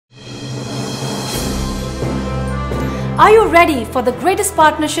Are you ready for the greatest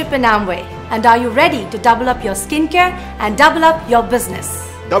partnership in Amway? And are you ready to double up your skincare and double up your business?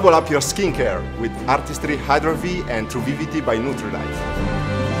 Double up your skincare with ARTISTRY HYDRA-V and TRUVIVITY by NUTRILITE.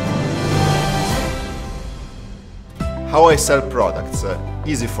 How I sell products?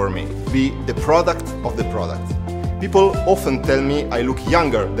 Easy for me. Be the product of the product. People often tell me I look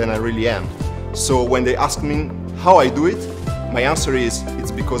younger than I really am. So when they ask me how I do it, my answer is it's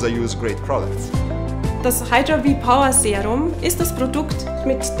because I use great products. Das HYDRA-V Power Serum ist das Produkt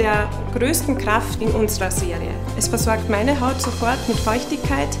mit der größten Kraft in unserer Serie. Es versorgt meine Haut sofort mit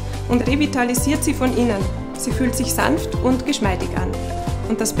Feuchtigkeit und revitalisiert sie von innen. Sie fühlt sich sanft und geschmeidig an.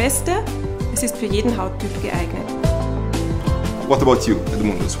 Und das Beste, es ist für jeden Hauttyp geeignet. What about you,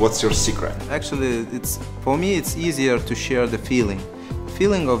 Edmundus? What's your secret? Actually, for me it's easier to share the feeling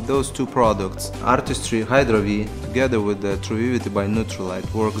of those two products. ARTISTRY HYDRA-V together with the TRUVIVITY by NUTRILITE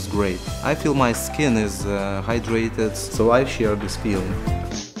works great. I feel my skin is hydrated, so I share this feeling.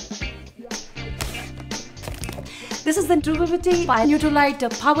 This is the TRUVIVITY by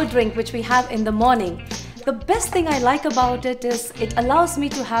NUTRILITE power drink which we have in the morning. The best thing I like about it is it allows me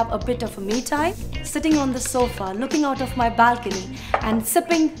to have a bit of a me time, sitting on the sofa, looking out of my balcony and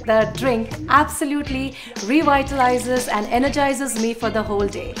sipping the drink absolutely revitalizes and energizes me for the whole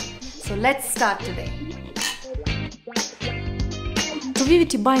day. So let's start today.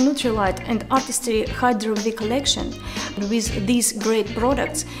 TRUVIVITY by NUTRILITE and ARTISTRY HYDRA-V collection. With these great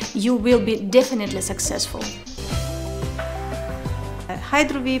products, you will be definitely successful.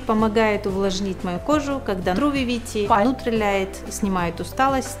 HYDRA-V помогает увлажнить мою кожу, когда TRUVIVITY by NUTRILITE снимает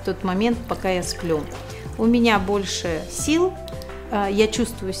усталость в тот момент, пока я сплю. У меня больше сил, я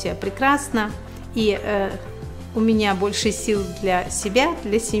чувствую себя прекрасно, и у меня больше сил для себя,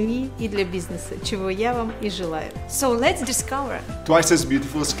 для семьи и для бизнеса, чего я вам и желаю. So let's discover Twice as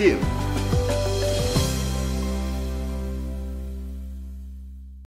beautiful skin.